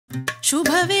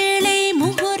சுபவேளை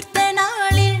முகூர்த்த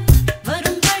நாளில்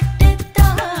வரும்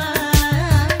பட்டுத்தான்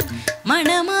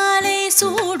மணமாலை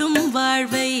சூடும்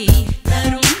வாழ்வை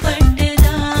தரும்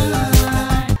பட்டுதான்.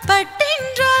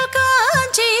 பட்டென்றால்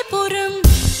காஞ்சிபுரம்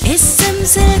SM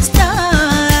Silks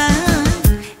தான்,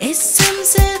 SM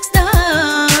Silks தான்.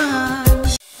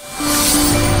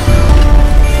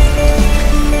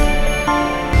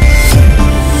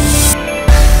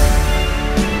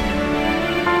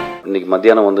 இன்னைக்கு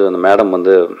மத்தியானம் வந்து அந்த மேடம்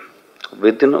வந்து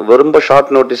ரொம்ப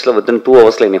ஷார்ட் நோட்டீஸில் வித்தின் 2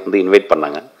 ஹவர்ஸில் என்னை வந்து இன்வைட்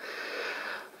பண்ணாங்க.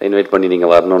 இன்வைட் பண்ணி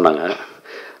நீங்கள் வரணுன்னாங்க.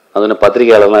 அது ஒன்று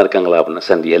பத்திரிகையாளர்லாம் இருக்காங்களா அப்படின்னு.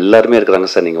 சார் எல்லாருமே இருக்கிறாங்க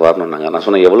சார், நீங்கள் வரணுன்னாங்க. நான்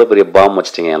சொன்னேன், எவ்வளோ பெரிய பாம்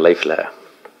வச்சிட்டிங்க என் லைஃப்பில்.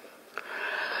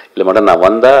 இல்லை மேடம், நான்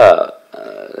வந்தால்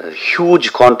huge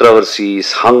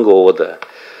controversies ஹங் over the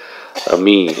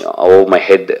me over my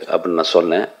head அப்படின்னு நான்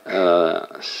சொன்னேன்.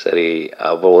 சரி,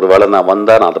 அப்போ ஒரு வேளை நான்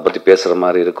வந்தால் நான் அதை பற்றி பேசுகிற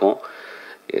மாதிரி இருக்கும்,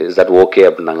 இஸ் தட் ஓகே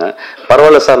அப்படின்னாங்க.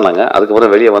 பரவாயில்ல சார் நாங்கள்.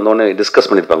 அதுக்கப்புறம் வெளியே வந்தோடனே டிஸ்கஸ்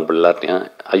பண்ணியிருப்பாங்க போல எல்லார்ட்டையும்.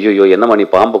 ஐயோ என்னம்மா நீ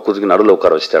பாம்பை குதிக்கு நடுவில்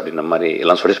உட்கார வச்சுட்டு அப்படின்ற மாதிரி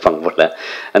எல்லாம் சொல்லியிருப்பாங்க போல.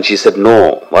 அண்ட் ஷீ செட் நோ,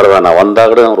 வரவேன், நான்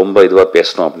வந்தால் கூட ரொம்ப இதுவாக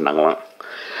பேசணும் அப்படின்னாங்க.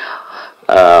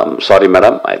 Sorry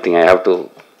madam, I think I have to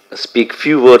speak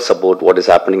few words about what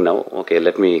is happening now. Okay,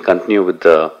 let me continue with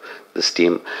this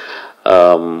team.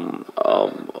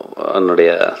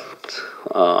 என்னுடைய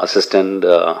அசிஸ்டண்ட்,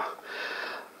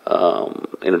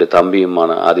 என்னுடைய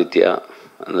தம்பியுமான ஆதித்யா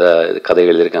அந்த கதை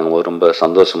எழுதியிருக்காங்க. ரொம்ப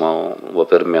சந்தோஷமாகவும் ரொம்ப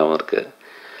பெருமையாகவும் இருக்குது.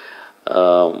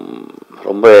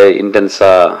 ரொம்ப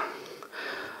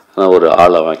இன்டென்ஸாக ஒரு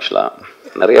ஆள் அவன். ஆக்சுவலாக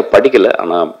நிறைய படிக்கலை,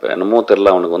 ஆனால் என்னமோ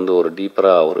தெரில, அவனுக்கு வந்து ஒரு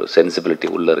டீப்பராக ஒரு சென்சிபிலிட்டி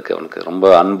உள்ளே இருக்குது அவனுக்கு. ரொம்ப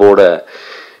அன்போட,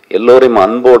 எல்லோரையும்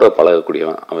அன்போடு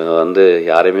பழகக்கூடியவன். அவன் வந்து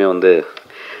யாரையுமே வந்து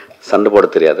சண்டை போட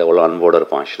தெரியாது, அவ்வளோ அன்போடு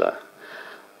இருப்பான் ஆக்சுவலாக.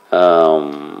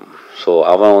 ஸோ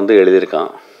அவன் வந்து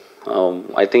எழுதியிருக்கான்.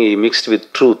 I think he mixed with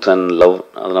truth and love.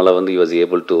 அதனால வந்து he was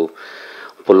able to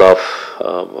pull off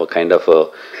a kind of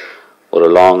a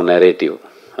long narrative.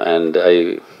 And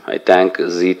I thank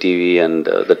ZTV and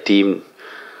the team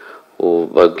who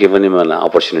have given him an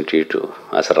opportunity to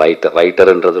as a writer.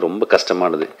 ரைட்டர்ன்றது ரொம்ப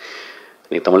கஷ்டமானது.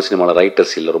 இன்னைக்கு தமிழ் சினிமாவில்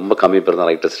writers இல்லை, ரொம்ப கம்மி பேர்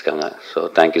தான் ரைட்டர்ஸ் இருக்காங்க. So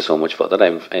thank you so much for that.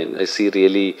 I see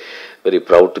really very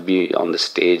proud to be on the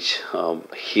stage,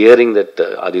 hearing that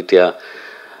Aditya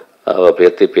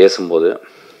பற்றி பேசும்போது.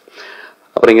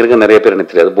 அப்புறம் இங்கே இருக்க நிறைய பேர்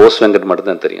எனக்கு தெரியாது. போஸ் வெங்கட்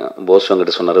மட்டும்தான் தெரியும். போஸ்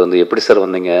வெங்கட் சொன்னார் வந்து, எப்படி சார்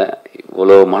வந்தீங்க,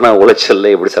 இவ்வளோ மன உளைச்சலில்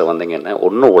எப்படி சார் வந்தீங்கன்னு.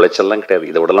 ஒன்றும் உளைச்சல்லாம் கிடையாது,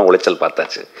 இதை விடலாம் உளைச்சல்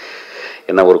பார்த்தாச்சு.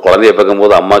 ஏன்னா ஒரு குழந்தைய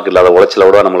பார்க்கும்போது அம்மாவுக்கு இல்லாத உளைச்சலை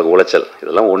விட நம்மளுக்கு உளைச்சல்,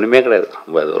 இதெல்லாம் ஒன்றுமே கிடையாது.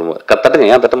 ரொம்ப தட்டுங்க,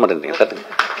 ஏன் தட்ட மாட்டேங்க, தட்டுங்க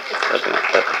தட்டுங்க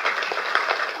தட்டுங்க.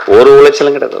 ஒரு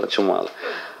உளைச்சலும் கிடையாது. சும்மா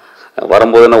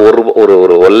வரும்போது நான் ஒரு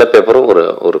ஒரு வெள்ளை பேப்பரும்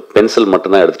ஒரு பென்சில்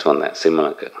மட்டும்தான் எடுத்துகிட்டு வந்தேன்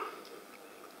சினிமாவுக்கு.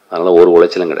 அதனால் ஒரு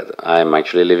உளைச்சலும் கிடையாது. I am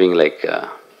actually living like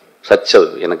such.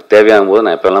 எனக்கு தேவையாகும் போது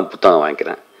நான் எப்போல்லாம் புத்தகம்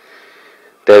வாங்கிக்கிறேன்,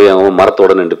 தேவையாகும்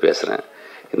மரத்தோடு நின்று பேசுகிறேன்.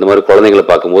 இந்த மாதிரி குழந்தைங்களை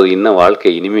பார்க்கும்போது இன்னும்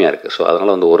வாழ்க்கை இனிமையாக இருக்குது. ஸோ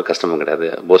அதனால் வந்து ஒரு கஷ்டமும் கிடையாது.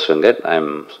 Bose Venkat, I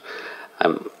am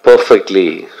perfectly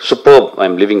super, I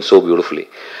am living so beautifully.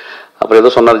 அப்புறம்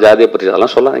ஏதோ சொன்னார் ஜாதியை பற்றி,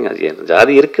 அதெல்லாம் சொல்லாதீங்க.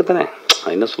 ஜாதி இருக்குது தானே,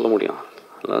 என்ன சொல்ல முடியும்.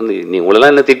 அதில் வந்து நீ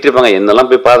உங்களெல்லாம் என்ன திட்டிருப்பாங்க, என்னெல்லாம்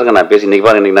போய் பாருங்க. நான் பேசி இன்றைக்கி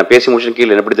பாருங்க, இன்றைக்கி நான் பேசி முடிச்சு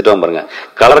கீழே என்ன எப்படி திட்டுவாங்க பாருங்க.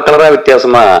 கலராக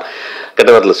வித்தியாசமாக கெட்ட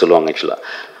வார்த்தையில் சொல்லுவாங்க ஆக்சுவலாக.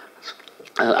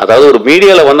 அதாவது ஒரு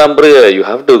மீடியாவில் வந்தால் பிறகு you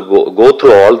have to go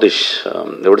through all this.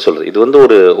 எப்படி சொல்கிறது, இது வந்து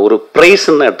ஒரு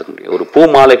ப்ரைஸ்ன்னு தான் எடுத்துக்க முடியும், ஒரு பூ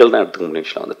மாலைகள் தான் எடுத்துக்க முடியும்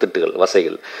ஆக்சுவலாக. அந்த திட்டுகள்,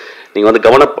 வசைகள், நீங்கள் வந்து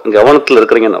கவனத்தில்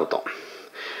இருக்கிறீங்கன்னு அர்த்தம்.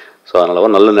 ஸோ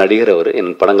அதனால் நல்ல நடிகர் அவர்.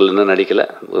 என் படங்கள் இன்னும் நடிக்கலை,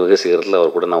 வெகு சீக்கிரத்தில்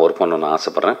அவர் கூட நான் ஒர்க் பண்ணணும்னு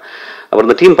ஆசைப்பட்றேன். அப்புறம்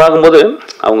இந்த டீம் பார்க்கும்போது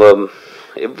அவங்க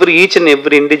each and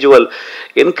every individual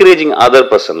encouraging other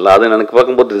person. அது எனக்கு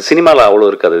பார்க்கும்போது சினிமாவில் அவ்வளோ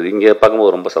இருக்காது, இங்கே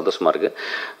பார்க்கும்போது ரொம்ப சந்தோஷமாக இருக்குது.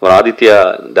 அப்புறம் ஆதித்யா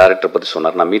டேரக்டர் பற்றி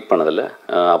சொன்னார், நான் மீட் பண்ணதில்லை.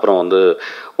 அப்புறம் வந்து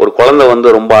ஒரு குழந்தை வந்து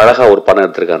ரொம்ப அழகாக ஒரு படம்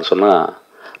எடுத்திருக்காருன்னு சொன்னால்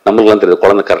நம்மளுக்குலாம் தெரியுது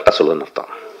குழந்தை கரெக்டாக சொல்லுன்னு அர்த்தம்.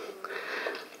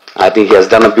 I think he has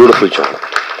done a beautiful job.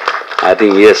 I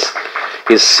think yes,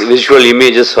 his visual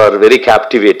images are very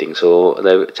captivating. So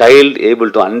the child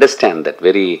able to understand that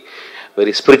very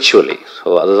spiritually. So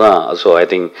அதுதான். ஸோ ஐ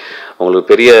திங்க் உங்களுக்கு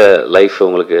பெரிய லைஃப்,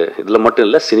 உங்களுக்கு இதில் மட்டும்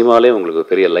இல்லை சினிமாலே உங்களுக்கு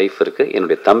பெரிய life இருக்குது.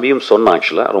 என்னுடைய தம்பியும் சொன்னான்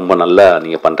ஆக்சுவலாக, ரொம்ப நல்லா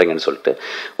நீங்கள் பண்ணுறீங்கன்னு சொல்லிட்டு.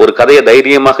 ஒரு கதையை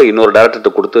தைரியமாக இன்னொரு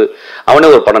டேரக்டர்கிட்ட கொடுத்து அவனே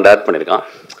ஒரு படம் டைரக்ட் பண்ணியிருக்கான்.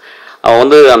 அவன்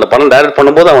வந்து அந்த படம் டைரக்ட்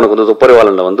பண்ணும்போது அவனுக்கு வந்து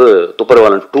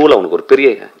துப்பறிவாளன் 2ல் அவனுக்கு ஒரு பெரிய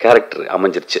character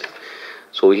அமைஞ்சிருச்சு.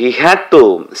 So he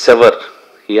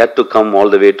had to come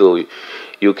all the way to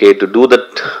UK to do that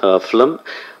film.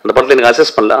 அந்த படத்தில் எனக்கு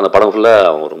அசஸ் பண்ணல, அந்த படம்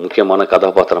ஃபுல்லாக ஒரு முக்கியமான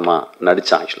கதாபாத்திரமாக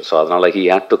நடித்தான் ஆக்சுவலி. ஸோ அதனால் he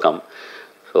had to come.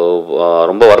 So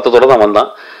ரொம்ப வருத்தத்தோடு தான் வந்தான்.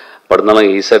 பட் இருந்தாலும்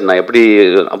he said நான் எப்படி.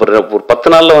 அப்புறம் ஒரு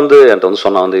 10 நாளில் வந்து என்கிட்ட வந்து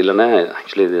சொன்னான் வந்து, இல்லைன்னா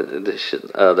actually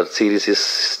that series is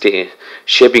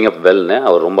shaping அப் வெல்னு,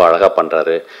 அவர் ரொம்ப அழகாக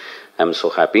பண்ணுறாரு ஐ எம் ஸோ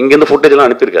ஹாப்பி. இங்கேருந்து ஃபுட்டேஜ்லாம்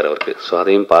அனுப்பியிருக்காரு அவருக்கு. ஸோ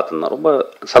அதையும் பார்த்துருந்தேன், ரொம்ப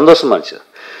சந்தோஷமா இருந்துச்சு.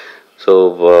 ஸோ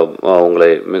உங்களை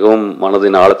மிகவும்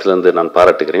மனதின் ஆழத்திலிருந்து நான்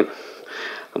பாராட்டுகிறேன்.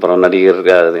 அப்புறம் நடிகர்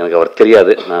எனக்கு அவர்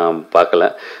தெரியாது, நான் பார்க்கல,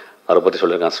 அவரை பற்றி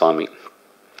சொல்லியிருக்கான் சுவாமி.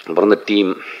 அப்புறம் இந்த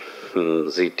டீம்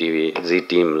ஜி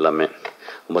டீம் எல்லாமே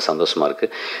ரொம்ப சந்தோஷமாக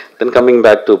இருக்குது. Then coming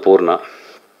back to Poorna.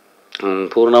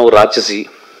 Poorna ஒரு ராட்சசி,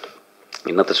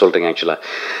 என்னத்தை சொல்கிறீங்க. ஆக்சுவலாக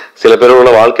சில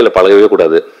பேரோட வாழ்க்கையில் பழகவே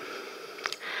கூடாது,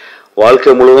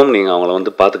 வாழ்க்கை முழுவதும் நீங்கள் அவங்கள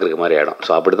வந்து பார்த்துக்கிற மாதிரி ஆகிடும்.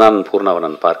 ஸோ அப்படி தான் பூர்ணாவை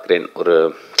நான் பார்க்கிறேன். ஒரு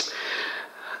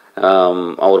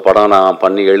படம் நான்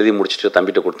பண்ணி எழுதி முடிச்சுட்டு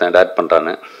தம்பிகிட்ட கொடுத்தேன், டேரக்ட்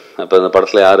பண்ணுறான்னு. அப்போ இந்த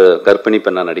படத்தில் யார் கர்ப்பிணி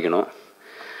பெண்ணாக நடிக்கணும்,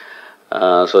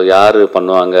 ஸோ யார்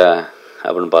பண்ணுவாங்க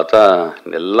அப்படின்னு பார்த்தா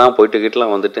எல்லாம் போயிட்டு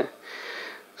கிட்டலாம் வந்துட்டு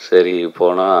சரி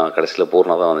போனால் கடைசியில்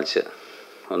பூர்ணா தான் வந்துச்சு.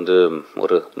 வந்து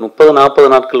ஒரு 30-40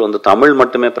 நாட்கள் வந்து தமிழ்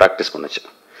மட்டுமே ப்ராக்டிஸ் பண்ணுச்சு.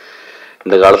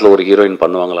 இந்த காலத்தில் ஒரு ஹீரோயின்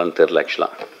பண்ணுவாங்களான்னு தெரில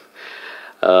ஆக்சுவலாக.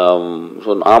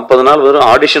 ஸோ 40 நாள் வெறும்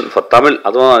ஆடிஷன் ஃபார் தமிழ்,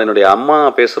 அதுவும் என்னுடைய அம்மா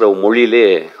பேசுகிற மொழியிலே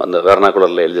அந்த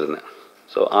வெர்னாகுலரில் எழுதியிருந்தேன்.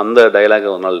 ஸோ அந்த டைலாகை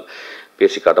ஒரு நாள்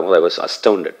பேசி காட்டும் போது ஐ வாஸ்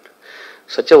அஸ்டவுண்டட்.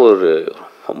 சச்ச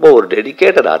ரொம்ப ஒரு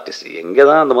டெடிக்கேட்டட் ஆர்டிஸ்ட். எங்கே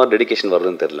தான் அந்த மாதிரி டெடிக்கேஷன்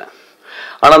வருதுன்னு தெரில.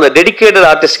 ஆனால் அந்த டெடிக்கேட்டட்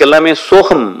ஆர்டிஸ்ட்க்கு எல்லாமே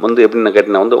சோகம் வந்து எப்படின்னு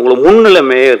கேட்டிங்கன்னா வந்து உங்களுக்கு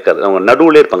முன்னிலைமே இருக்காது, அவங்க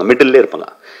நடுவுலே இருப்பாங்க, மிடில்லே இருப்பாங்க.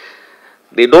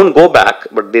 They don't go back,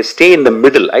 but they stay in the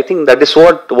middle. I think that is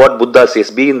what Buddha says,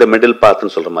 be in the middle path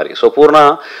ன்னு சொல்கிற மாதிரி. ஸோ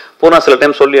பூர்ணா சில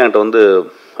டைம் சொல்லி என்கிட்ட வந்து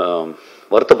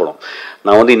வருத்தப்படும்.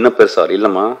 நான் வந்து இன்னும் பெருசாக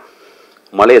இல்லைம்மா,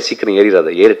 மலையை சீக்கிரம் ஏறிடாத,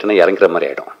 ஏறிட்டேன்னா இறங்குற மாதிரி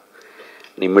ஆகிடும்,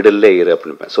 நீ மிடில்லே ஏறு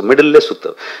அப்படின்பேன். ஸோ மிடில்லே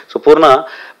சுத்த. ஸோ பூர்ணா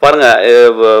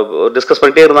பாருங்கள், டிஸ்கஸ்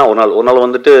பண்ணிட்டே இருந்தான். ஒரு நாள்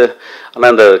வந்துட்டு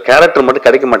ஆனால் இந்த கேரக்டர் மட்டும்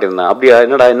கிடைக்க மாட்டேங்கிறான். அப்படியா,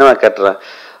 என்னடா என்ன கேரக்டரா,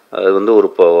 அது வந்து ஒரு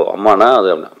அம்மானா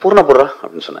அது பூர்ணா போடுறா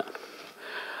அப்படின்னு சொன்னேன்.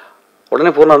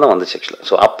 உடனே பூர்ணா தான் வந்துச்சு ஆக்சுவலாக.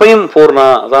 ஸோ அப்பையும் பூர்ணா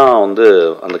தான் வந்து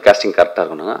அந்த கேஸ்டிங் கரெக்டாக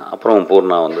இருக்கணுங்க. அப்புறம்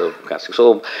பூர்ணா வந்து கேஸ்டிங். ஸோ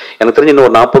எனக்கு தெரிஞ்சு இன்னும்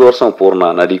ஒரு 40 வருஷம் பூர்ணா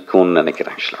நடிக்கும்னு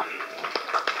நினைக்கிறேன் ஆக்சுவலாக.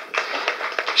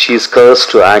 She is cursed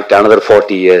to act another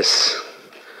 40 years.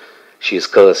 She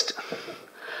is cursed.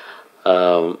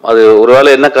 அது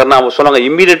ஒருவேளை என்ன காரணம் அவங்க சொன்னாங்க,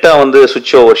 இம்மீடியட்டாக வந்து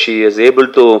சுவிட்ச் over, she is able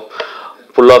to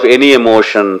pull of any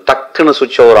emotion, டக்குன்னு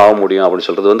சுவிட்ச் ஓவர் ஆக முடியும் அப்படின்னு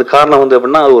சொல்கிறது வந்து காரணம் வந்து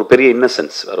எப்படின்னா அது ஒரு பெரிய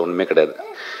இன்னசென்ஸ், வேறு ஒன்றுமே கிடையாது.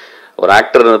 ஒரு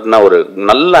ஆக்டர்னா ஒரு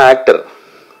நல்ல actor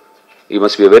you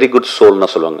must be very good சோல்னா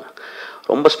சொல்லுவாங்க.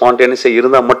 ரொம்ப ஸ்பான்டேனியஸாக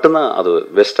இருந்தால் மட்டும்தான் அது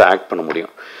பெஸ்ட்டாக ஆக்ட் பண்ண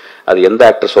முடியும். அது எந்த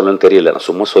ஆக்டர் சொல்லணும்னு தெரியல, நான்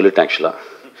சும்மா சொல்லிட்டேன் ஆக்சுவலாக.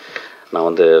 நான்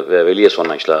வந்து வெளியே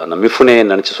சொன்னேன் ஆக்சுவலாக, நான் மிஃப்னே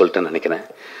நினச்சி சொல்லிட்டேன்னு நினைக்கிறேன்.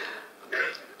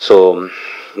 So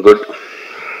good.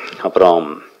 அப்புறம்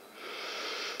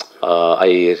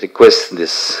I request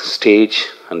this stage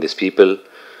and this people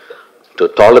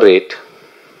to tolerate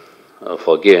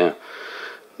forgive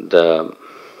the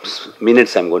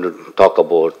minutes I'm going to talk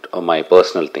about my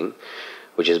personal thing,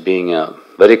 which is being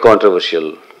very controversial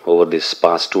over this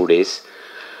past 2 days.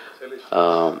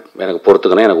 எனக்கு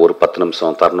பொறுத்துக்கணும், எனக்கு ஒரு 10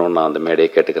 நிமிஷம் தரணும்னு நான் அந்த மேடையை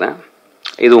கேட்டுக்கிறேன்.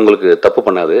 இது உங்களுக்கு தப்பு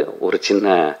பண்ணாது, ஒரு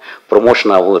சின்ன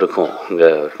ப்ரொமோஷனாகவும் இருக்கும்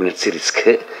உங்கள் மினிட்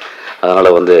சீரீஸ்க்கு.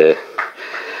 அதனால் வந்து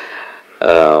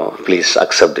ப்ளீஸ்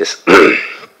அக்செப்ட் திஸ்.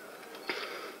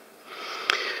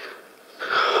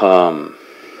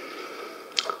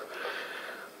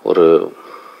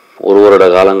 ஒரு வருட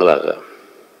காலங்களாக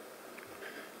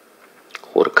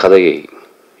ஒரு கதையை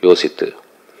யோசித்து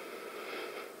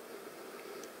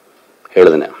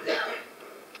எழுதினேன்.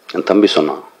 என் தம்பி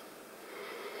சொன்னான்,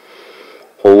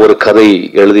 ஒவ்வொரு கதை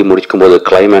எழுதி முடிக்கும்போது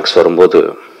கிளைமேக்ஸ் வரும்போது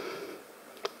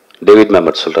டேவிட்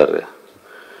மேமட் சொல்றாரு,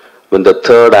 when the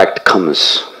third act comes,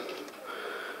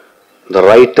 the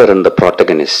writer and the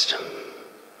protagonist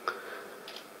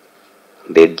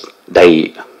they die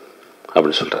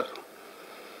அப்படின்னு சொல்றாரு.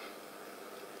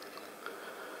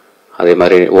 அதே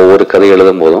மாதிரி ஒவ்வொரு கதை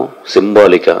எழுதும் போதும்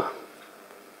சிம்பாலிக்கா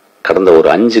கடந்த ஒரு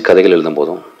 5 கதைகள் எழுதும்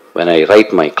போதும் when I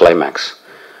write my climax,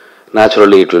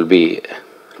 naturally it will be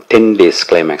 10 days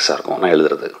climax-ஆ இருக்கும் நான்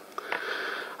எழுதுறது.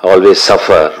 always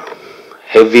suffer,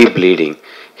 heavy bleeding,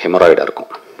 hemorrhoid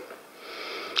இருக்கும்.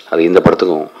 அது இந்த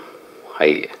படத்துக்கும்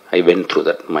I went through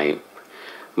that.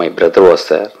 My brother was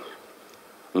there,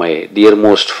 my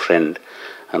dearmost friend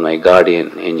and my guardian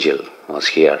angel was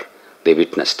here. They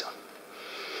witnessed.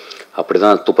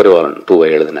 அப்படிதான் துப்பறிவாளன் 2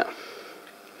 எழுதினேன்.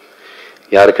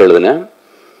 யாருக்கு எழுதினேன்?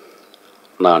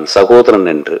 நான் சகோதரன்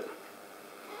என்று.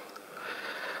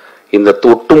 இந்த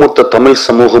ஒட்டுமொத்த தமிழ்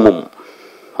சமூகமும்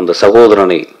அந்த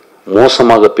சகோதரனை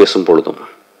மோசமாக பேசும் பொழுதும்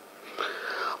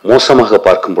மோசமாக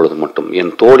பார்க்கும் பொழுது மட்டும்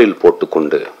என் தோளில்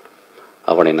போட்டுக்கொண்டு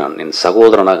அவனை நான் என்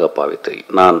சகோதரனாக பாவித்து,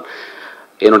 நான்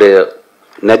என்னுடைய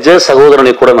நெஜ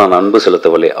சகோதரனை கூட நான் அன்பு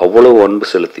செலுத்தவில்லை, அவ்வளவு அன்பு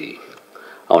செலுத்தி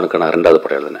அவனுக்கு நான் 2வது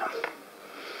படம் எழுதினேன்.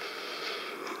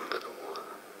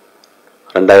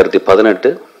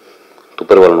 2018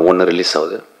 துப்பறிவாளன் 1 ரிலீஸ்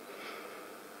ஆகுது.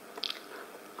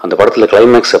 அந்த படத்தில்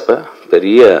கிளைமேக்ஸ் அப்போ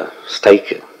பெரிய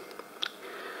ஸ்ட்ரைக்கு.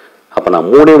 அப்போ நான்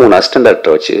 3 அசிஸ்டன்ட்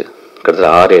டைரக்டரை வச்சு கிட்டத்தட்ட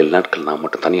 6-7 நாட்கள் நான்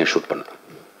மட்டும் தனியாக ஷூட் பண்ணேன்.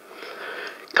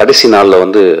 கடைசி நாளில்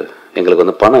வந்து எங்களுக்கு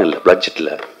வந்து பணம் இல்லை,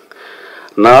 பட்ஜெட்டில்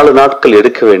 4 நாட்கள்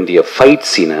எடுக்க வேண்டிய ஃபைட்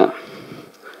சீனை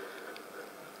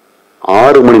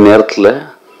 6 மணி நேரத்தில்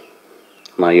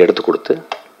நான் எடுத்து கொடுத்து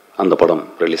அந்த படம்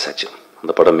ரிலீஸ் ஆச்சு.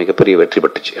 அந்த படம் மிகப்பெரிய வெற்றி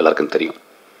பெற்றுச்சு, எல்லாருக்கும் தெரியும்.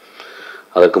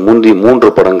 அதற்கு முந்தி 3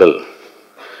 படங்கள்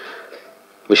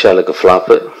விஷாலுக்கு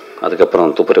ஃப்ளாப்பு,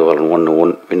 அதுக்கப்புறம் துப்பறிவாளன்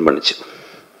 1 வின் பண்ணிச்சு.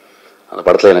 அந்த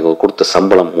படத்தில் எனக்கு கொடுத்த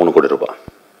சம்பளம் 3 கோடி ரூபாய்.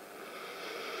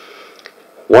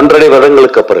 1.5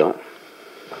 வருடங்களுக்கு அப்புறம்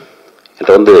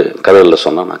என்கிட்ட வந்து கதைகளில்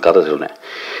சொன்னால் நான் கதை சொன்னேன்,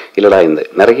 இல்லைடா இந்த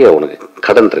நிறைய உனக்கு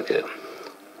கடன் இருக்கு,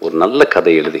 ஒரு நல்ல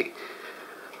கதை எழுதி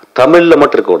தமிழில்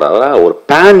மட்டும் இருக்கக்கூடாதா, ஒரு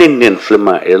பேன் இண்டியன்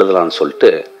ஃபிலிமை எழுதலான்னு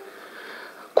சொல்லிட்டு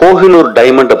கோஹினூர்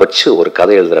டைமண்டை வச்சு ஒரு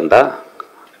கதை எழுதுறேன்டா.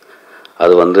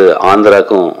 அது வந்து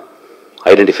ஆந்திராவுக்கும்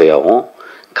ஐடென்டிஃபை ஆகும்,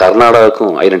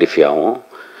 கர்நாடகாவுக்கும் ஐடென்டிஃபை ஆகும்,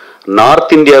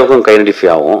 நார்த் இந்தியாவுக்கும் ஐடென்டிஃபை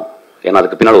ஆகும். ஏன்னா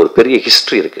அதுக்கு பின்னால் ஒரு பெரிய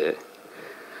ஹிஸ்ட்ரி இருக்கு.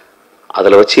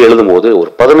 அதில் வச்சு எழுதும்போது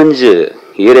ஒரு 15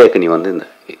 ஏரியாவுக்கு நீ வந்து இந்த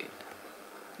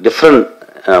டிஃப்ரெண்ட்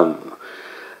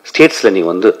ஸ்டேட்ஸில் நீ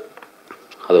வந்து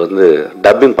அதை வந்து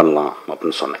டப்பிங் பண்ணலாம்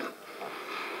அப்படின்னு சொன்னேன்.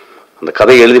 அந்த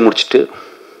கதையை எழுதி முடிச்சுட்டு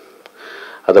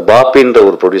அதை பாப்பின்ற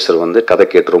ஒரு ப்ரொடியூசர் வந்து கதை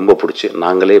கேட்டு ரொம்ப பிடிச்சி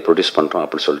நாங்களே ப்ரொடியூஸ் பண்ணுறோம்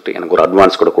அப்படின்னு சொல்லிட்டு எனக்கு ஒரு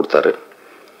அட்வான்ஸ் கூட கொடுத்தாரு.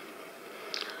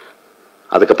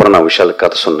 அதுக்கப்புறம் நான் விஷாலுக்கு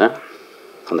கதை சொன்னேன்.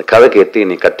 அந்த கதை கேட்டு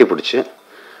என்னை கட்டி பிடிச்சி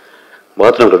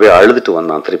பாத்ரூமில் போய் அழுதுட்டு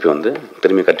வந்தான்.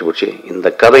 திரும்பி கட்டி பிடிச்சி இந்த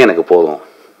கதை எனக்கு போதும்,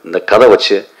 இந்த கதை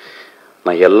வச்சு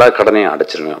நான் எல்லா கடனையும்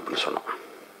அடைச்சிருவேன் அப்படின்னு சொன்னான்.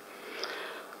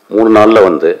 3 நாளில்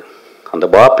வந்து அந்த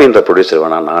பாப்பின்ற ப்ரொடியூசர்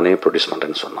வேணா நானே ப்ரொடியூஸ்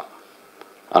பண்ணுறேன்னு சொன்னான்.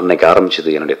 அன்னைக்கு ஆரம்பிச்சது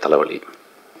என்னுடைய தலைவலி.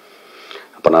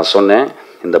 அப்போ நான் சொன்னேன்,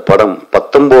 இந்த படம்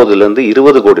 19 to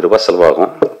 20 கோடி ரூபாய்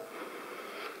செலவாகும்,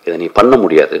 இதை நீ பண்ண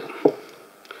முடியாது,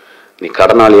 நீ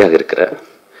கடனாளியாக இருக்கிற,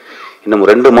 இன்னும்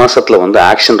 2 மாசத்துல வந்து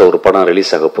ஆக்ஷன்ற ஒரு படம்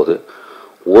ரிலீஸ் ஆக போகுது,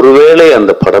 ஒருவேளை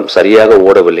அந்த படம் சரியாக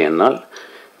ஓடவில்லை என்னால்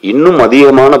இன்னும்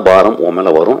அதிகமான பாரம் உன்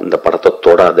மேலே வரும், இந்த படத்தை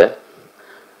தொடாத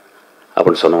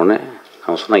அப்படின்னு சொன்ன உடனே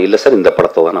அவன் சொன்னான், இல்லை சார் இந்த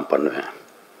படத்தை தான் நான் பண்ணுவேன்.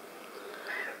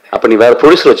 அப்போ நீ வேறு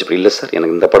ப்ரொடியூசர் வச்சுப்ப. இல்லை சார்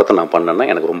எனக்கு இந்த படத்தை நான் பண்ணேன்னா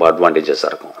எனக்கு ரொம்ப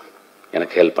அட்வான்டேஜஸாக இருக்கும்,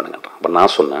 எனக்கு ஹெல்ப் பண்ணுங்கன்றான். அப்போ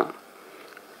நான் சொன்னேன்,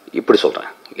 இப்படி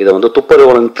சொல்கிறேன், இதை வந்து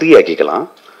துப்பறிவாளன் 3 ஆக்கிக்கலாம்,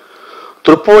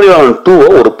 துப்பறிவாளன் 2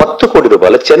 ஒரு 10 கோடி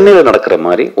ரூபாயில் சென்னையில் நடக்கிற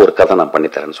மாதிரி ஒரு கதை நான்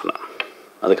பண்ணித்தரேன்னு சொன்னேன்.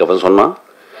 அதுக்கப்புறம் சொன்னான்,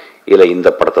 இல்லை இந்த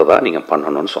படத்தை தான் நீங்கள்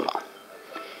பண்ணணும்னு சொன்னான்.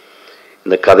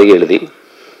 இந்த கதையை எழுதி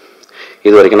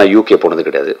இது வரைக்கும் நான் UK போனது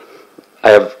கிடையாது.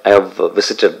 I have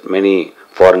visited many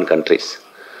foreign countries.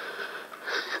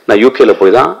 நான் UKல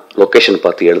போய் தான் லொக்கேஷன்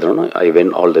பார்த்து எழுதணும். I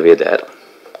went all the way there.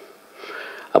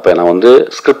 அப்போ நான் வந்து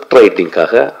ஸ்கிரிப்ட்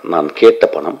ரைட்டிங்காக நான் கேட்ட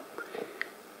பணம்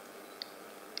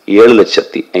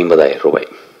 7,50,000 ரூபாய்.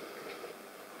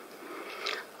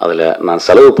 அதில் நான்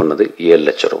செலவு பண்ணது 7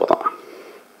 லட்சம் ரூபாய் தான்.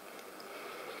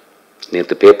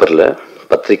 நேற்று பேப்பரில்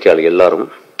பத்திரிக்கையாளர் எல்லாரும்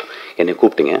என்னை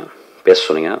கூப்பிட்டீங்க, பேச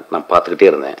சொன்னீங்க, நான் பார்த்துக்கிட்டே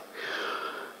இருந்தேன்.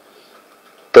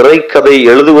 திரைக்கதை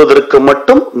எழுதுவதற்கு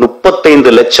மட்டும்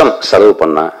 35 லட்சம் செலவு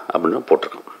பண்ண அப்படின்னு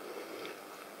போட்டிருக்கான்.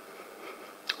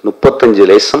 35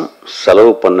 லட்சம்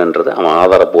செலவு பண்ணன்றதை அவன்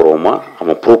ஆதாரபூர்வமா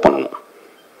அவன் ப்ரூவ் பண்ணணும்.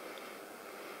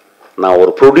 நான்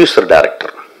ஒரு ப்ரொடியூசர்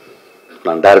டைரக்டர்,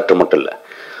 நான் டைரக்டர் மட்டும் இல்லை,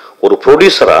 ஒரு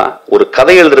ப்ரொடியூசரா ஒரு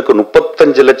கதை எழுதுறதுக்கு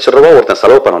 35 லட்சம் ரூபாய் ஒருத்தன்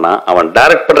செலவு பண்ணனா அவன்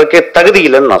டைரக்ட் பண்றதுக்கே தகுதி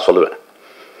இல்லைன்னு நான் சொல்லுவேன்.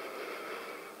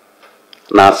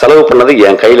 நான் செலவு பண்ணது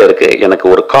என் கையில் இருக்கு. எனக்கு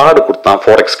ஒரு கார்டு கொடுத்தான்,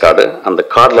 ஃபோரெக்ஸ் கார்டு. அந்த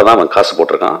கார்டில் தான் அவன் காசு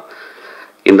போட்டிருக்கான்.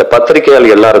 இந்த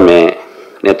பத்திரிகையாளர் எல்லாருமே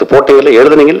நேற்று போட்டீங்கல்ல,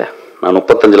 எழுதுனீங்கல்ல, நான்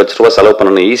 35 லட்சம் ரூபாய் செலவு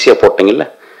பண்ணணும் ஈஸியாக போட்டீங்கல்ல.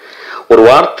 ஒரு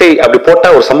வார்த்தை அப்படி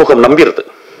போட்டால் ஒரு சமூகம் நம்பிடுது.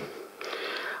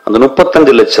 அந்த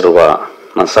 35 லட்சம் ரூபாய்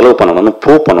நான் செலவு பண்ணணும்னு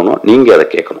ப்ரூவ் பண்ணணும், நீங்கள் அதை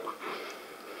கேட்கணும்.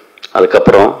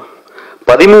 அதுக்கப்புறம்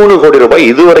 13 கோடி ரூபாய்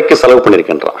இதுவரைக்கும் செலவு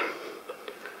பண்ணியிருக்கேன்றான்.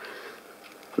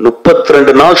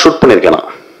 32 நாள் ஷூட் பண்ணியிருக்கேன்.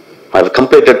 I have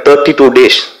completed 32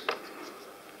 days.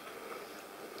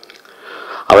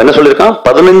 அவன் என்ன சொல்லியிருக்கான்,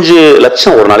 15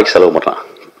 லட்சம் ஒரு நாளைக்கு செலவு பண்றான்.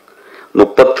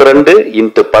 32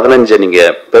 × 15 நீங்க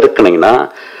பெருக்கினீங்கன்னா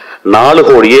 4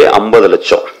 கோடியே 50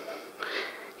 லட்சம்.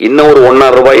 இன்னும் ஒரு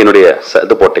 1.5 ரூபாய் என்னுடைய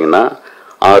இது போட்டீங்கன்னா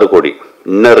 6 கோடி.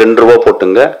 இன்னும் 2 ரூபா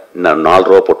போட்டுங்க, இன்னும் 4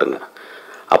 ரூபா போட்டுங்க.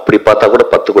 அப்படி பார்த்தா கூட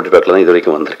 10 கோடி ரூபாய்க்குள்ள தான் இது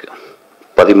வரைக்கும் வந்திருக்கு.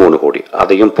 13 கோடி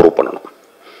அதையும் ப்ரூவ் பண்ணணும்.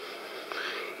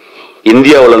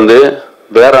 இந்தியாவிலேருந்து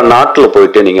வேற நாட்டில்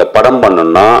போயிட்டு நீங்க படம்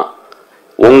பண்ணணும்னா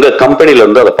உங்க கம்பெனில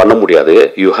இருந்து அதை பண்ண முடியாது.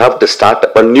 You have to start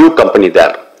a new company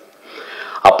தேர்.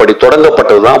 அப்படி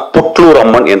தொடங்கப்பட்டதுதான் புட்லூர்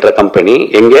அம்மன் என்ற கம்பெனி.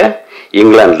 எங்க?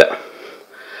 இங்கிலாந்துல.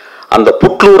 அந்த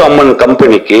புட்லூர் அம்மன்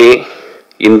கம்பெனிக்கு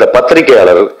இந்த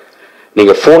பத்திரிகையாளர்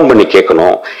நீங்க போன் பண்ணி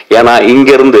கேட்கணும். ஏன்னா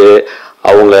இங்க இருந்து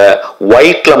அவங்க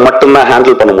ஒயிட்ல மட்டும்தான்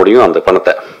ஹேண்டில் பண்ண முடியும் அந்த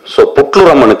பணத்தை. ஸோ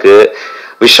புட்லூர் அம்மனுக்கு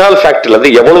விஷால் ஃபேக்டரியில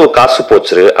இருந்து எவ்வளவு காசு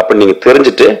போச்சு அப்படின்னு நீங்க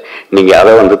தெரிஞ்சுட்டு நீங்க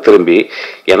அதை வந்து திரும்பி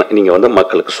நீங்க வந்து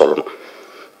மக்களுக்கு சொல்லணும்.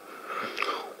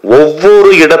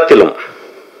 ஒவ்வொரு இடத்திலும்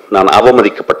நான்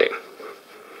அவமதிக்கப்பட்டேன்.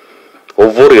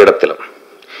 ஒவ்வொரு இடத்திலும்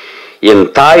என்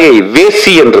தாயை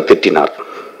வேசி என்று திட்டினார்.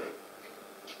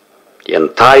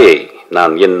 என் தாயை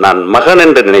நான் மகன்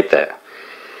என்று நினைத்த,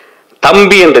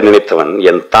 தம்பி என்று நினைத்தவன்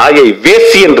என் தாயை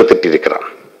வேசி என்று திட்டிருக்கிறான்.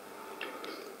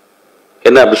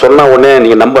 என்ன அப்படி சொன்னா உடனே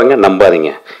நீங்க நம்புவீங்க?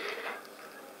 நம்பாதீங்க.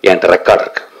 என்கிட்ட ரெக்கார்ட்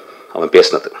இருக்கு அவன்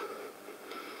பேசினது.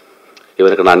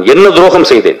 இவனுக்கு நான் என்ன துரோகம்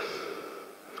செய்தேன்?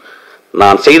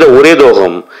 நான் செய்த ஒரே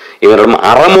துரோகம் இவனிடம்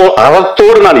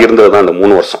அறத்தோடு நான் இருந்ததுதான் இந்த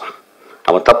 3 வருஷம்.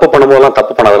 அவன் தப்பு பண்ணும்போதெல்லாம்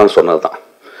தப்பு பண்ணாதான்னு சொன்னதுதான்.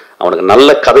 அவனுக்கு நல்ல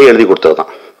கதை எழுதி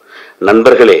கொடுத்ததுதான்.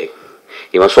 நண்பர்களே,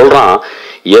 இவன் சொல்றான்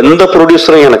எந்த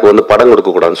ப்ரொடியூசரும் எனக்கு வந்து படம் கொடுக்க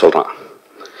கூடாதுன்னு சொல்றான்.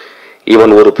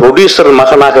 இவன் ஒரு ப்ரொடியூசர்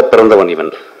மகனாக பிறந்தவன்.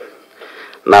 இவன்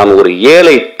நான் ஒரு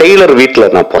ஏழை டெய்லர்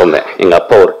வீட்டில் நான் பிறந்தேன். எங்க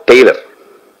அப்பா ஒரு டெய்லர்.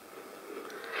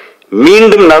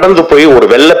 மீண்டும் நடந்து போய் ஒரு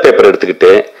வெள்ளை பேப்பர்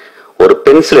எடுத்துக்கிட்டு ஒரு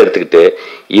பென்சில் எடுத்துக்கிட்டு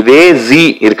இதே ஜி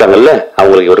இருக்காங்கல்ல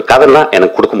அவங்களுக்கு ஒரு கதைன்னா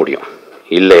எனக்கு கொடுக்க முடியும்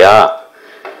இல்லையா?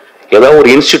 ஏதாவது ஒரு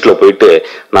இன்ஸ்டியூட்ல போயிட்டு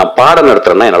நான் பாடம்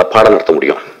நடத்துறேன்னா என்னால பாடம் நடத்த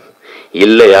முடியும்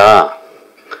இல்லையா?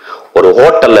 ஒரு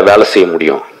ஹோட்டல்ல வேலை செய்ய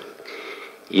முடியும்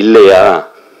இல்லையா?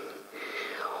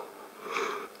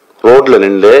 ரோட்ல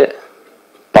நின்று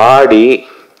பாடி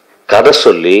கதை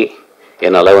சொல்லி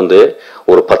என்னால வந்து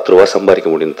ஒரு 10 ரூபா சம்பாதிக்க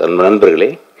முடியும். நண்பர்களே,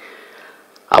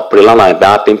 அப்படிலாம் நான்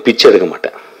யார்ட்டையும் பிச்சை எடுக்க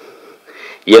மாட்டேன்.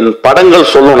 என்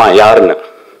படங்கள் சொல்லும் நான் யாருன்னு.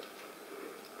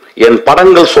 என்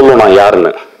படங்கள் சொல்லும் நான்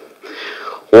யாருன்னு.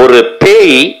 ஒரு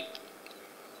பேய்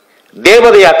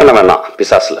தேவதையாக்கன வேணாம்.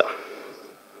 பிசாசுல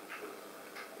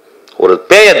ஒரு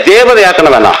பேய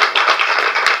தேவதையாக்கன வேணாம்.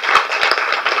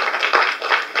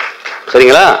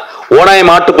 சரிங்களா? ஓனாய்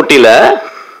மாட்டுக்குட்டியில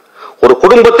ஒரு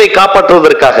குடும்பத்தை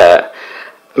காப்பாற்றுவதற்காக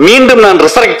மீண்டும் நான்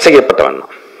ரிசரெக்ட் செய்யப்பட்டவன்.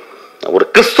 ஒரு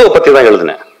கிறிஸ்துவ பத்தி தான்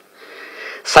எழுதினேன்.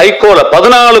 சைக்கோல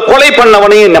 14 கொலை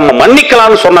பண்ணவனையும் நம்ம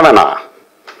மன்னிக்கலாம்னு சொன்ன வேணா.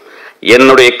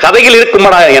 என்னுடைய கதையில்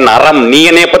இருக்குமாடா என் அறம். நீ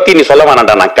என்னைய பத்தி நீ சொல்ல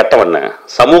வேணாண்டா, நான் கெட்டவன்.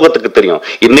 சமூகத்துக்கு தெரியும்.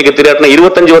 இன்னைக்கு தெரியாதுன்னா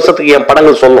 25 வருஷத்துக்கு என்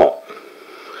படங்கள் சொல்லும்.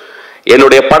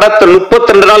 என்னுடைய படத்தை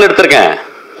 32 நாள் எடுத்திருக்கேன்.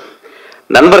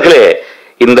 நண்பர்களே,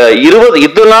 இந்த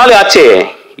 20 நாள் ஆச்சே.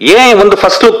 ஏன் வந்து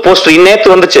ஃபர்ஸ்ட் லுக் போஸ்டர்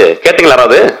இன்னேத்து வந்துச்சு கேட்டீங்களா?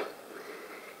 யாராவது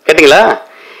கேட்டீங்களா?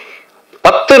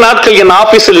 10 நாட்கள் என்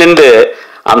ஆபீஸில் நின்று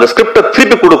அந்த ஸ்கிரிப்டை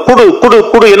திருப்பி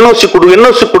குடு என்ஓசி குடுன்னு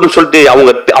சொல்லிட்டு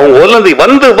அவங்க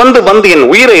வந்து என்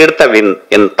உயிரை எடுத்த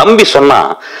என் தம்பி சொன்னா,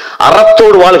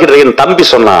 அறத்தோடு வாழ்கிற என் தம்பி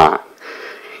சொன்னா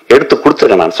எடுத்து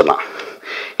கொடுத்துருக்கேன் நான் சொன்னான்.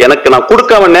 எனக்கு நான்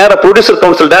கொடுக்காம நேர ப்ரொடியூசர்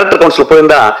கவுன்சில் டைரக்டர் கவுன்சில்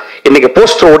போயிருந்தா இன்னைக்கு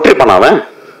போஸ்டர்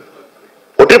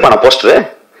ஒற்றிப்பான போஸ்டர்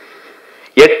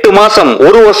 8 மாசம்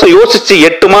 1 வருஷம் யோசிச்சு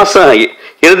 8 மாசம்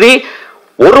எழுதி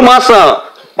 1 மாசம்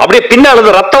அப்படியே பின்னால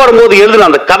ரத்தம் வரும்போது எழுதுன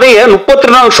அந்த கதையை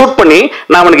 32 நாள் ஷூட் பண்ணி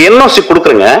நான் அவனுக்கு என்ஓசி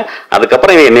கொடுக்குறேங்க.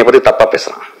 அதுக்கப்புறம் என்னை பத்தி தப்பா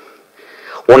பேசுறான்.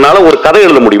 உன்னால ஒரு கதை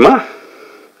எழுத முடியுமா?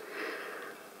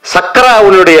 சக்கரா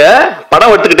அவனுடைய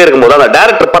படம் எடுத்துக்கிட்டே இருக்கும்போது அந்த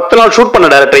டைரக்டர் 10 நாள் ஷூட் பண்ண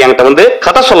டைரக்டர் என்கிட்ட வந்து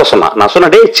கதை சொல்ல சொன்னான். நான்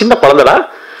சொன்னேன், டேய் சின்ன குழந்தைடா,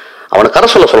 அவனை கதை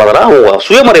சொல்லாதடா, அவன்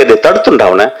சுயமரியாதை தடுத்துண்டா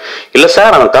அவனை. இல்ல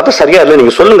சார், அவன் கதை சரியா இல்லை,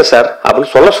 நீங்க சொல்லுங்க சார்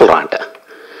அப்படின்னு சொல்றான்.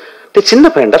 சின்ன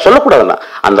பையன்டா, சொல்லக்கூடாதுன்னா.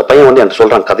 அந்த பையன் வந்து என்கிட்ட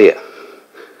சொல்றான் கதையை.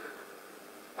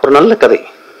 ஒரு நல்ல கதை.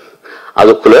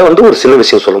 அதுக்குள்ள வந்து ஒரு சின்ன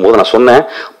விஷயம் சொல்லும் போது நான் சொன்னேன்,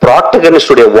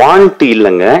 ப்ராட்டகனிஸ்டுடைய வாண்ட்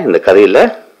இல்லைங்க இந்த கதையில.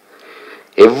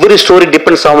 Every story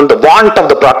depends on the want of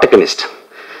the ப்ராட்டகனிஸ்ட்.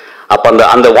 அப்ப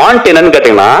அந்த வாண்ட் என்னன்னு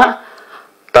கேட்டீங்கன்னா,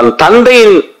 தன்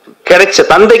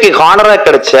தந்தைக்கு ஹானரா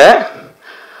கிடைச்ச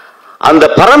அந்த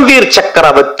பரம்வீர்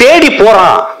சக்கராவை தேடி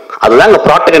போறான். அதுதான்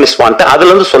ப்ராட்டகனிஸ்ட் வாண்ட்.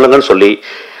 அதுல இருந்து சொல்லுங்கன்னு சொல்லி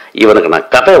இவனுக்கு நான்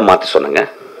கதையை மாத்தி சொன்னேங்க.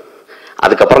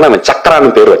 அதுக்கப்புறம் தான் இவன்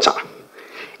சக்கரான்னு பேர் வச்சான்.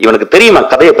 இவனுக்கு தெரியுமா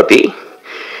கதையை பத்தி?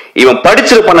 இவன்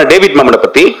படிச்சிருப்பான டேவிட் மாமனை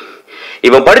பத்தி,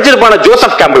 இவன் படிச்சிருப்பான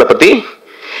ஜோசப் கேம்பலை பத்தி,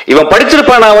 இவன்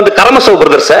படிச்சிருப்பான வந்து கரமசவ்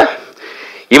பிரதர்ஸ.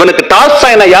 இவனுக்கு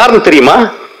டால்ஸ்டாய்னா யாருன்னு தெரியுமா?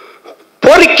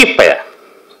 பொறுக்கி பைய,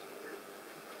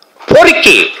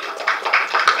 பொறுக்கி.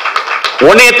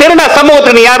 உன்னைய தெரிஞ்ச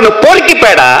சமூகத்துக்கு நீ யாருன்னு பொறுக்கி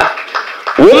பேடா.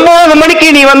 9 மணிக்கு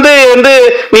நீ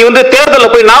வந்து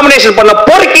தேர்தலில் போய் நாமினேஷன் பண்ண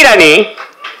பொறுக்கிடா. நீ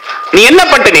என்ன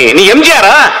பண்ண? நீ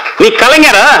எம்ஜிஆரா? நீ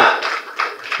கலைஞரா?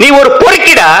 நீ ஒரு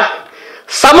பொறுக்கிடா.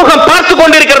 சமூகம் பார்த்து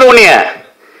கொண்டு இருக்கிறது உன்னைய.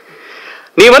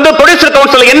 நீ வந்து ப்ரொடியூசர்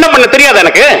கவுன்சில் என்ன பண்ண தெரியாது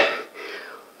எனக்கு.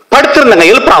 படுத்திருந்தாங்க,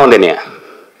 எழுப்புறான் வந்து என்னைய.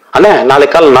 அண்ணா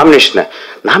நாளைக்கு கால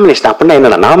நாமினேஷன் அப்படின்னா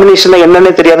என்ன? நாமினேஷன்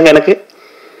என்னன்னு தெரியாதுங்க எனக்கு.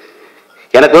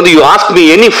 எனக்கு வந்து you ask me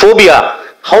any phobia,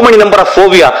 how many number of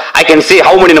phobia, I can say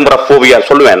how many number of phobia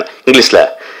சொல்லுவேன் இங்கிலீஷ்ல.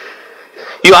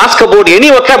 You ask about any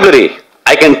vocabulary,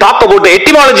 I can talk about the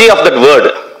etymology of that word.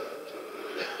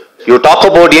 You talk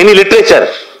about any literature,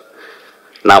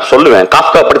 நான் சொல்லுவேன்.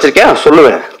 Kafka படிச்சிருக்கியா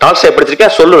சொல்லுவேன். Tolstoy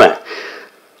படிச்சிருக்கியா சொல்லுவேன்.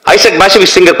 Isaac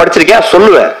பாஷவிச் singer படிச்சிருக்கியா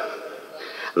சொல்லுவேன்.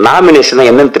 Nomination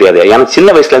என்னன்னு தெரியாது. எனக்கு சின்ன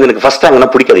வயசுல இருந்து எனக்கு ஃபர்ஸ்ட் ரேங்க்னா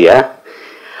பிடிக்காதியா.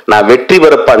 நான் வெற்றி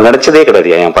பெறப்பா நினைச்சதே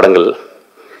கிடையாதுயா. என் படங்கள்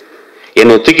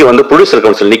என்னை தூக்கி வந்து ப்ரொடியூசர்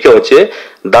கவுன்சில் நிக்க வச்சு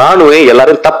தானுவே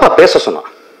எல்லாரும் தப்பா பேச சொன்னான்.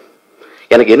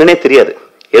 எனக்கு என்னன்னே தெரியாது.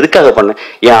 எதுக்காக பண்ண,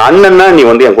 என் அண்ணன்னா நீ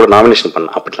வந்து என் கூட நாமினேஷன் பண்ண,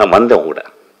 அப்படி நான் வந்தேன். உங்ககிட்ட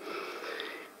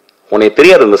உனக்கு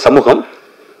தெரியாது இந்த சமூகம்,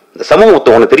 இந்த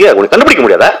சமூகத்தை உனக்கு தெரியாது, உனக்கு கண்டுபிடிக்க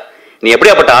முடியாதா நீ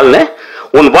எப்படியாப்பட்ட ஆள்னு?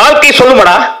 உன் வாழ்க்கை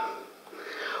சொல்லுமாடா.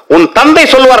 உன் தந்தை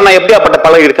சொல்லுவார் நான் எப்படியாப்பட்ட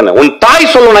பழகி இருக்கேன்னு. உன்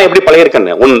தாய் சொல்லுவா நான் எப்படி பழகி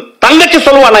இருக்கேன்னு. உன் தங்கச்சி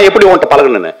சொல்லுவா நான் எப்படி உன்கிட்ட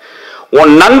பழகுன்னு.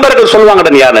 உன் நண்பர்கள்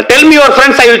சொல்லுவாங்க நீ யாருன்னு. Tell me your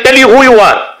friends, I will tell you who you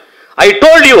are. I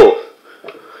told you.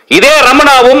 இதே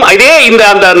ரமணாவும் இதே இந்த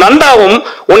அந்த நந்தாவும்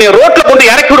உன்னை ரோட்ல கொண்டு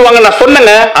இறக்கி விடுவாங்க நான்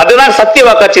சொன்னேங்க. அதுதான் சத்திய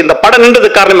வாக்காச்சு. இந்த படம் நின்றது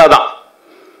காரணமே தான்.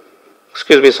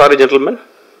 எக்ஸ்கியூஸ் மீ, சாரி ஜென்டில்மேன்,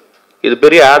 இது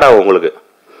பெரிய ஆட் ஆகும் உங்களுக்கு.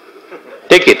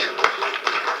 Take it.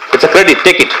 It's a credit.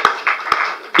 Take it.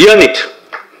 Earn it.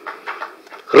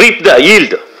 Reap the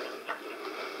yield.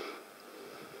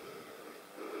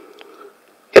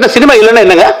 என்ன சினிமா இல்லைன்னா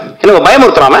என்னங்க? எனக்கு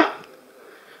பயமுறுத்துறாம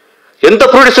எந்த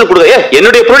ப்ரொடியூசர் கொடுக்க?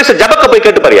 என்னுடைய ப்ரொடியூசர் ஜபக்க போய்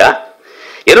கேட்டு பாரியா?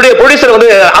 என்னுடைய ப்ரொடியூசர் வந்து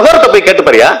அகோரத்தை போய் கேட்டு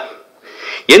பாரியா?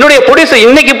 என்னுடைய ப்ரொடியூசர்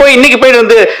இன்னைக்கு போய்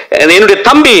வந்து என்னுடைய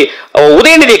தம்பி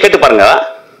உதயநிதியை கேட்டு பாருங்க.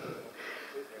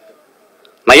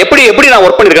 நான் எப்படி நான்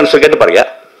ஒர்க் பண்ணிருக்கேன்னு சொல்லி கேட்டு பாருங்க.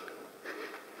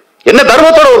 என்ன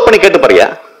தர்மத்தோட ஒர்க் பண்ணி கேட்டு பாருங்க.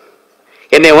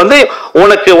 என்னை வந்து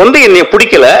உனக்கு வந்து என்னை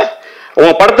பிடிக்கல,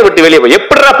 உன் படத்தை விட்டு வெளியே போய்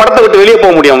எப்படா படத்தை விட்டு வெளியே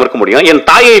போக முடியாம இருக்க முடியும்? என்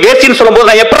தாயை வேசின்னு சொல்லும் போது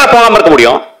நான் எப்படா போகாம இருக்க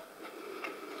முடியும்?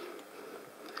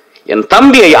 என்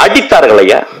தம்பியை அடித்தார்கள்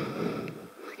ஐயா.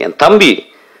 என் தம்பி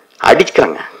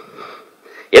அடிக்கிறாங்க.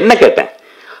 என்ன கேட்டேன்?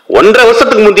 1.5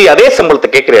 வருஷத்துக்கு முந்தி அதே சம்பளத்தை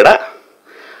கேட்கிறேடா.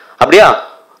 அப்படியா?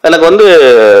 எனக்கு வந்து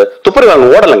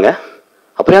துப்பறிவாளன் ஓடலைங்க.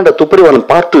 அப்படியே அந்த துப்பறிவாளன்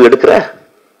பார்ட் 2 எடுக்கிற?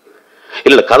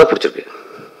 இல்ல கதை பிடிச்சிருக்கு.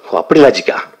 அப்படி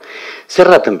லாஜிக்கா?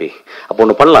 சரிடா தம்பி, அப்போ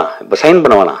ஒன்று பண்ணலாம். இப்போ சைன்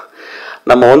பண்ண வேணாம்.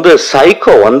 நம்ம வந்து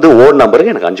சைக்கோ வந்து ஓடின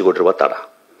பிறகு எனக்கு 5 கோடி ரூபாய் தாடா.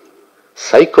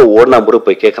 சைக்கோ ஓடின பிறகு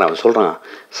போய் கேட்குறான். அவன் சொல்றான்,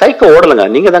 சைக்கோ ஓடலைங்க,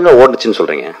 நீங்க தாங்க ஓடுச்சுன்னு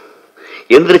சொல்றீங்க.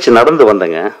 எந்திரிச்சு நடந்து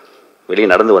வந்தேங்க. வெளியே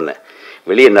நடந்து வந்தேன்.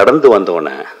 வெளியே நடந்து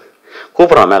வந்தவொடனே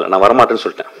கூப்பிட்றான் மேலே. நான் வரமாட்டேன்னு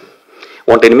சொல்லிட்டேன்.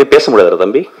 உன்கிட்ட இனிமேல் பேச முடியாதுடா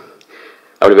தம்பி.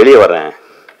 அப்படி வெளியே வரேன்.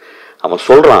 அவன்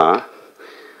சொல்றான்,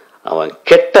 அவன்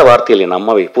கெட்ட வார்த்தையில் என்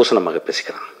அம்மாவை பூசணமாக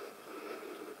பேசிக்கிறான்.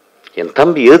 என்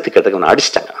தம்பி எதிர்த்து கேட்டதுக்கு அவனை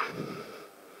அடிச்சிட்டாங்க.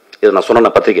 இதை நான்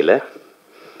சொன்ன பத்திரிகையில்.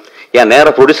 ஏன்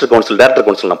நேரம் ப்ரொடியூசர் கவுன்சில் டைரக்டர்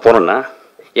கவுன்சில் நான் போனேன்னா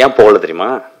ஏன் போகல தெரியுமா?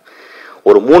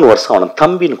 ஒரு 3 வருஷம் அவனை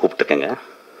தம்பின்னு கூப்பிட்டுருக்கேங்க.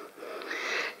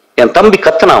 என் தம்பி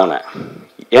கத்தனா அவனை.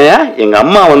 ஏன் எங்க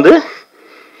அம்மா வந்து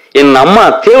என் அம்மா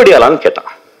தேவடியாளான்னு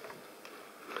கேட்டான்.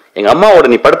 எங்க அம்மாவோட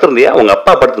நீ படுத்திருந்தியா, உங்க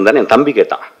அப்பா படுத்திருந்தான்னு என் தம்பி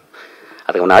கேட்டான்.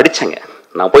 அதுக்கு அவனை அடிச்சாங்க.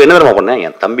 நான் போய் என்ன தெரியுமா பண்ணேன்?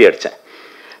 என் தம்பி அடித்தேன்.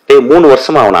 3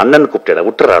 வருஷமா அவனை அண்ணன் கூப்பிட்டேன்,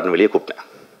 விட்டுறாருன்னு வெளியே கூப்பிட்டேன்.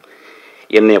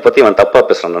 என்னைய பத்தி அவன் தப்பா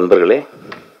பேசுறான். நண்பர்களே,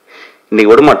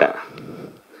 இன்னைக்கு விடமாட்டேன்.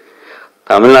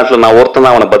 தமிழ்நாட்டில் நான் ஒருத்தன்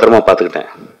தான் அவனை பத்திரமா பார்த்துக்கிட்டேன்.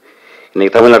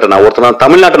 இன்னைக்கு தமிழ்நாட்டில் நான் ஒருத்தன் தான்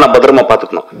தமிழ்நாட்டை நான் பத்திரமா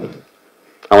பார்த்துக்கணும்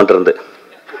அவன்கிட்ட இருந்து.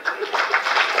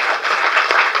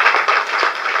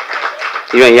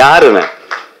 இவன் யாரு?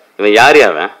 இவன் யாரு?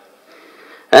 அவன்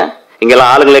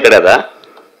இங்கெல்லாம் ஆளுங்களே கிடையாதா?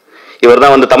 இவர்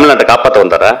தான் வந்து தமிழ்நாட்டை காப்பாற்ற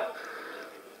வந்தாரா?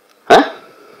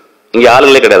 இங்க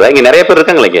ஆளுங்களே கிடையாதா? இங்க நிறைய பேர்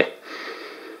இருக்காங்களே இங்க.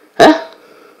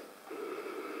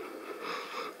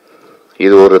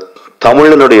 இது ஒரு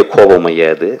தமிழனுடைய கோபம் ஐயா.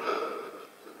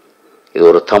 இது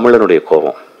ஒரு தமிழனுடைய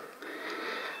கோபம்.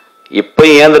 இப்ப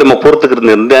ஏன் தெரியுமா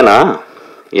பொறுத்துக்கிட்டு இருந்தேன்னா,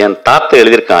 என் தாத்தா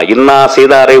எழுதியிருக்கான், இன்னா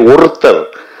செய்தாரை ஒருத்தர்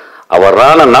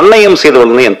அவரான நன்னயம்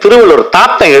செய்தவர்கள் என் திருவள்ளுவர்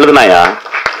தாத்தா எழுதினாயா.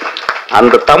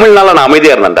 அந்த தமிழ்னால நான்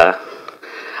அமைதியா இருந்தேன்டா.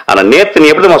 ஆனா நேத்து நீ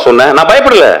எப்படிமா சொன்ன? நான்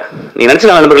பயப்படல. நீ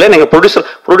நினைச்ச நண்பர்களே, நீங்க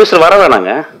ப்ரொடியூசர் வர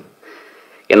வேணாங்க.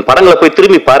 என் படங்களை போய்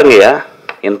திரும்பி பாருங்கய்யா.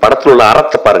 என் படத்தில் உள்ள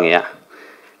அறத்தை பாருங்கய்யா.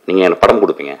 நீங்க எனக்கு படம்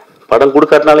கொடுப்பீங்க. படம்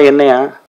கொடுக்காதனால என்னையா?